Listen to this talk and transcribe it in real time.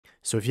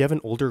So if you have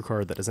an older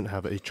car that doesn't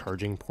have a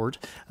charging port,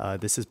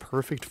 this is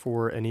perfect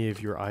for any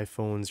of your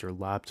iPhones, your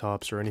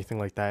laptops, or anything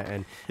like that.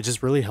 And it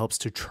just really helps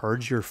to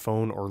charge your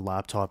phone or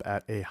laptop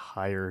at a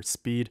higher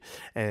speed.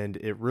 And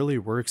it really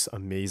works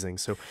amazing.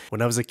 So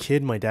when I was a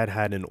kid, my dad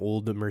had an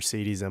old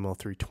Mercedes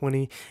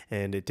ML320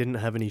 and it didn't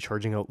have any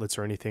charging outlets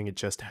or anything. It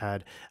just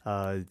had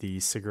the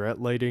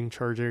cigarette lighting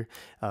charger.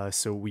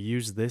 So we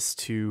use this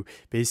to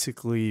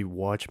basically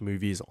watch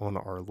movies on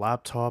our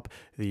laptop,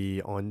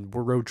 on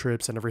road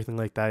trips and everything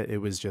like that. It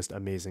was just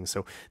amazing.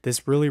 So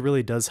this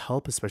really does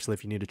help, especially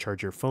if you need to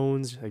charge your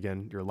phones,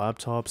 again, your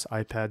laptops,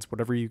 iPads,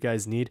 whatever you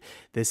guys need.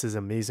 This is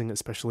amazing,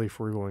 especially if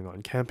we're going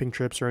on camping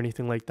trips or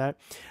anything like that.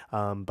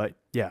 But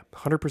yeah,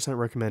 100%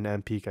 recommend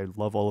Ampeak. I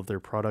love all of their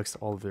products,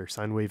 all of their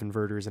sine wave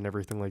inverters and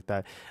everything like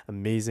that.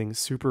 Amazing,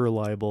 super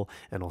reliable,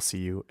 and I'll see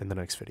you in the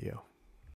next video.